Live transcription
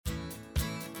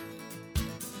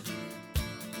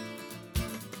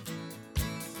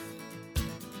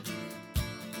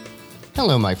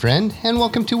Hello, my friend, and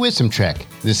welcome to Wisdom Trek.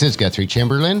 This is Guthrie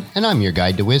Chamberlain, and I'm your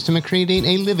guide to wisdom and creating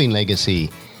a living legacy.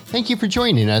 Thank you for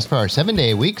joining us for our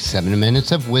 7-day-a-week, 7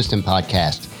 Minutes of Wisdom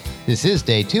podcast. This is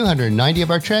day 290 of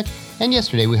our trek, and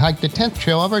yesterday we hiked the 10th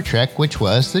trail of our trek, which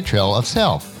was the Trail of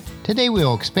Self. Today we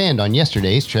will expand on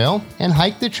yesterday's trail and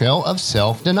hike the Trail of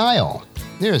Self-Denial.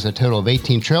 There is a total of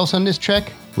 18 trails on this trek,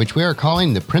 which we are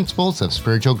calling the Principles of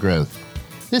Spiritual Growth.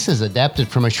 This is adapted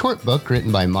from a short book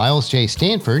written by Miles J.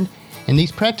 Stanford, and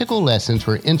these practical lessons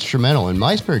were instrumental in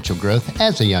my spiritual growth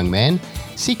as a young man,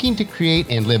 seeking to create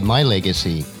and live my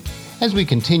legacy. As we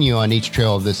continue on each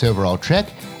trail of this overall trek,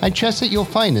 I trust that you'll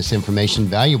find this information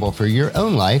valuable for your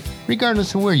own life,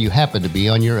 regardless of where you happen to be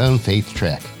on your own faith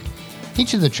trek.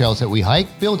 Each of the trails that we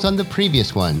hike builds on the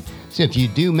previous one, so if you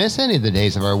do miss any of the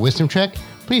days of our Wisdom Trek,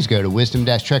 please go to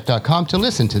wisdom-trek.com to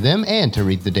listen to them and to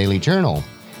read the daily journal.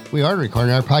 We are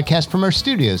recording our podcast from our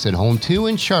studios at Home 2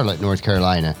 in Charlotte, North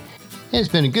Carolina. It has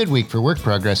been a good week for work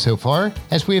progress so far,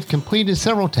 as we have completed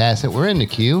several tasks that were in the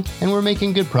queue, and we're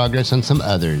making good progress on some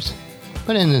others.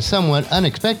 But in a somewhat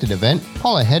unexpected event,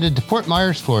 Paula headed to Fort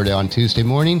Myers, Florida on Tuesday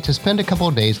morning to spend a couple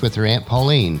of days with her Aunt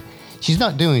Pauline. She's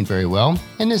not doing very well,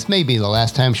 and this may be the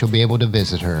last time she'll be able to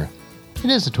visit her. It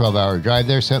is a 12-hour drive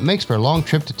there, so it makes for a long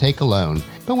trip to take alone,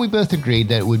 but we both agreed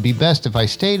that it would be best if I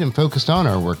stayed and focused on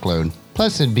our workload.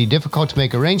 Plus, it'd be difficult to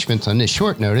make arrangements on this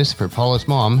short notice for Paula's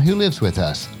mom, who lives with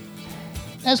us.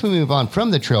 As we move on from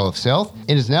the Trail of Self,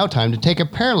 it is now time to take a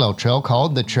parallel trail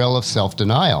called the Trail of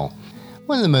Self-Denial.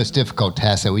 One of the most difficult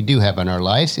tasks that we do have in our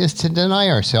lives is to deny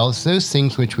ourselves those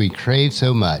things which we crave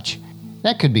so much.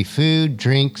 That could be food,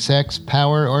 drink, sex,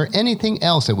 power, or anything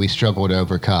else that we struggle to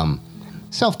overcome.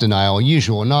 Self-denial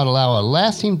usually will not allow a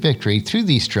lasting victory through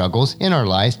these struggles in our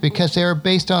lives because they are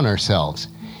based on ourselves.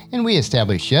 And we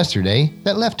established yesterday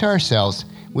that left to ourselves,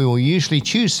 we will usually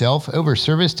choose self over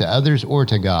service to others or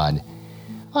to God.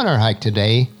 On our hike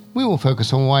today, we will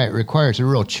focus on why it requires a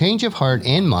real change of heart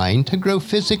and mind to grow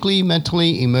physically,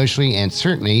 mentally, emotionally, and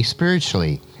certainly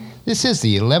spiritually. This is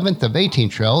the 11th of 18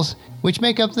 trails, which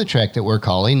make up the trek that we're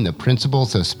calling the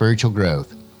Principles of Spiritual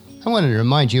Growth. I wanted to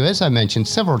remind you, as I mentioned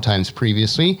several times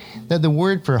previously, that the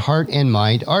word for heart and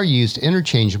mind are used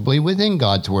interchangeably within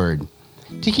God's Word.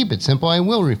 To keep it simple, I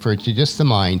will refer to just the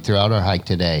mind throughout our hike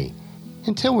today.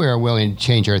 Until we are willing to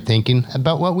change our thinking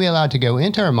about what we allow to go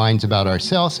into our minds about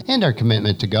ourselves and our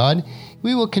commitment to God,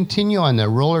 we will continue on the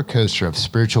roller coaster of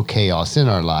spiritual chaos in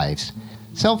our lives.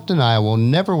 Self-denial will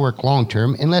never work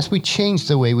long-term unless we change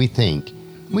the way we think.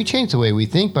 We change the way we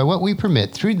think by what we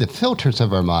permit through the filters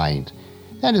of our mind.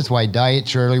 That is why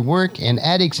diets rarely work and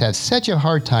addicts have such a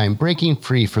hard time breaking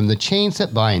free from the chains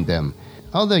that bind them.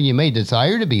 Although you may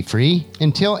desire to be free,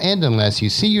 until and unless you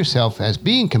see yourself as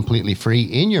being completely free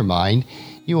in your mind,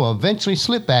 you will eventually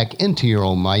slip back into your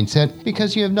old mindset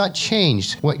because you have not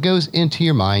changed what goes into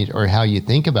your mind or how you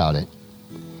think about it.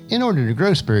 In order to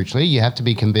grow spiritually, you have to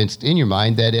be convinced in your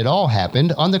mind that it all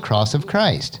happened on the cross of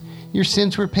Christ. Your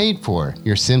sins were paid for,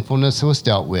 your sinfulness was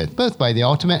dealt with, both by the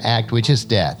ultimate act, which is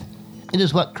death. It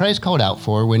is what Christ called out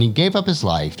for when he gave up his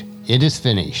life. It is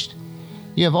finished.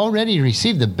 You have already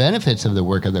received the benefits of the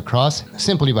work of the cross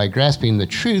simply by grasping the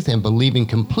truth and believing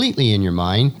completely in your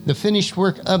mind the finished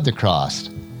work of the cross.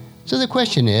 So the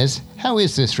question is, how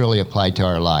is this really applied to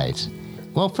our lives?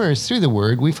 Well, first, through the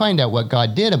Word, we find out what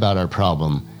God did about our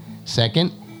problem.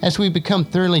 Second, as we become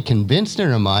thoroughly convinced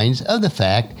in our minds of the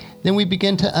fact, then we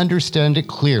begin to understand it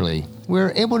clearly. We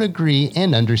are able to agree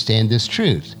and understand this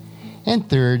truth. And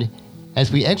third,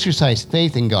 as we exercise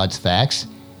faith in God's facts,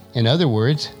 in other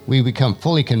words, we become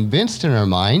fully convinced in our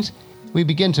minds, we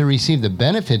begin to receive the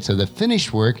benefits of the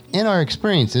finished work in our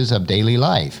experiences of daily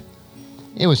life.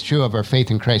 It was true of our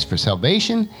faith in Christ for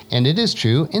salvation, and it is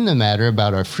true in the matter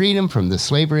about our freedom from the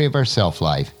slavery of our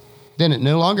self-life. Then it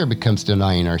no longer becomes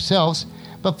denying ourselves,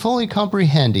 but fully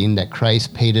comprehending that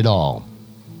Christ paid it all.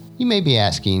 You may be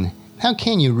asking, how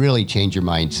can you really change your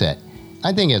mindset?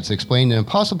 I think it's explained in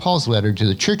Apostle Paul's letter to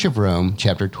the Church of Rome,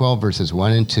 chapter 12, verses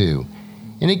 1 and 2.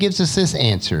 And it gives us this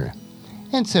answer.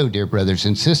 And so, dear brothers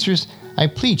and sisters, I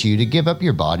plead you to give up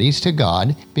your bodies to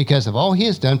God because of all he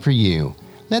has done for you.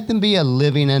 Let them be a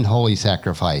living and holy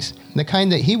sacrifice, the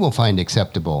kind that he will find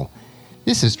acceptable.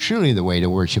 This is truly the way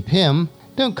to worship him.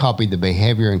 Don't copy the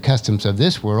behavior and customs of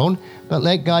this world, but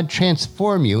let God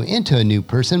transform you into a new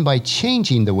person by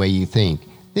changing the way you think.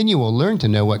 Then you will learn to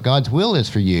know what God's will is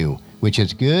for you, which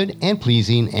is good and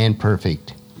pleasing and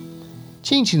perfect.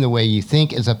 Changing the way you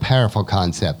think is a powerful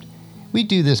concept. We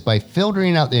do this by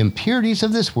filtering out the impurities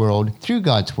of this world through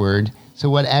God's Word, so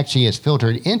what actually is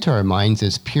filtered into our minds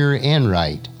is pure and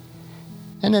right.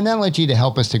 An analogy to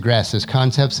help us to grasp this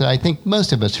concept that I think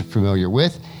most of us are familiar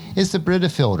with is the Brita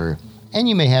filter, and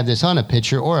you may have this on a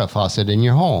pitcher or a faucet in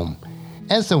your home.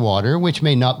 As the water, which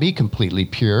may not be completely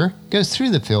pure, goes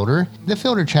through the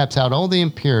filter traps out all the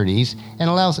impurities and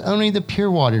allows only the pure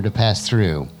water to pass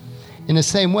through. In the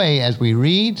same way, as we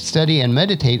read, study, and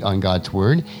meditate on God's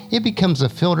Word, it becomes a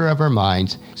filter of our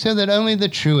minds so that only the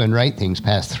true and right things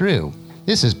pass through.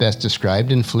 This is best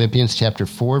described in Philippians chapter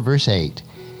 4, verse 8.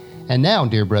 And now,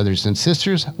 dear brothers and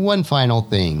sisters, one final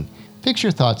thing. Fix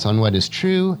your thoughts on what is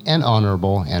true and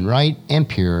honorable and right and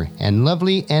pure and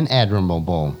lovely and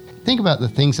admirable. Think about the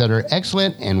things that are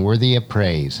excellent and worthy of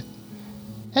praise.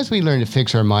 As we learn to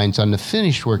fix our minds on the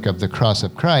finished work of the cross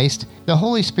of Christ, the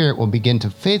Holy Spirit will begin to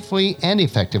faithfully and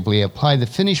effectively apply the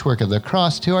finished work of the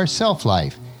cross to our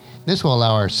self-life. This will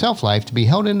allow our self-life to be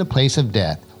held in the place of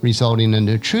death, resulting in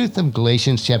the truth of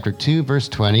Galatians chapter 2, verse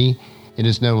 20, "It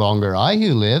is no longer I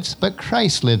who lives, but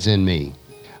Christ lives in me."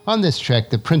 On this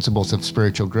trek, The Principles of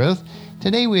Spiritual Growth,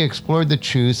 today we explored the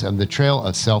truths of the trail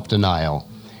of self-denial.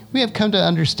 We have come to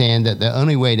understand that the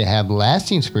only way to have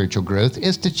lasting spiritual growth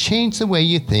is to change the way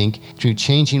you think through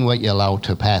changing what you allow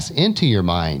to pass into your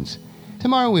minds.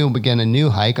 Tomorrow we will begin a new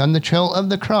hike on the Trail of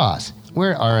the Cross,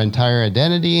 where our entire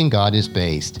identity in God is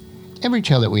based. Every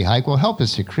trail that we hike will help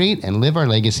us to create and live our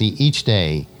legacy each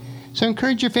day. So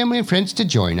encourage your family and friends to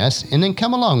join us, and then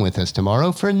come along with us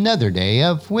tomorrow for another day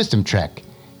of Wisdom Trek,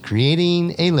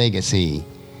 Creating a Legacy.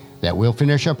 That will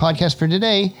finish our podcast for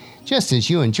today. Just as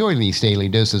you enjoy these daily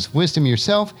doses of wisdom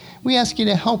yourself, we ask you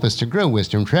to help us to grow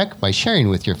Wisdom Trek by sharing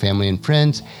with your family and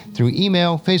friends through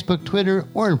email, Facebook, Twitter,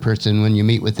 or in person when you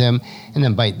meet with them, and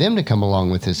invite them to come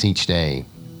along with us each day.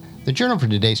 The journal for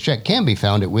today's trek can be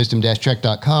found at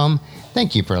wisdom-trek.com.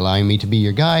 Thank you for allowing me to be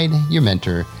your guide, your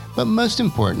mentor, but most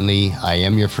importantly, I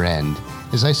am your friend,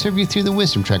 as I serve you through the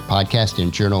Wisdom Trek podcast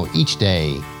and journal each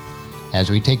day.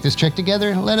 As we take this trek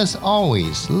together, let us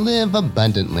always live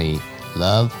abundantly,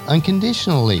 love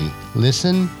unconditionally,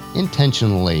 listen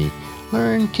intentionally,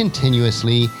 learn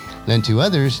continuously, lend to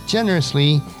others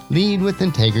generously, lead with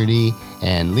integrity,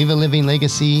 and leave a living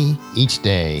legacy each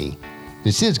day.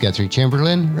 This is Guthrie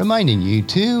Chamberlain reminding you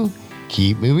to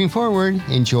keep moving forward,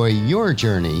 enjoy your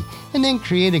journey, and then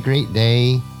create a great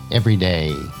day every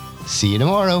day. See you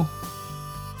tomorrow.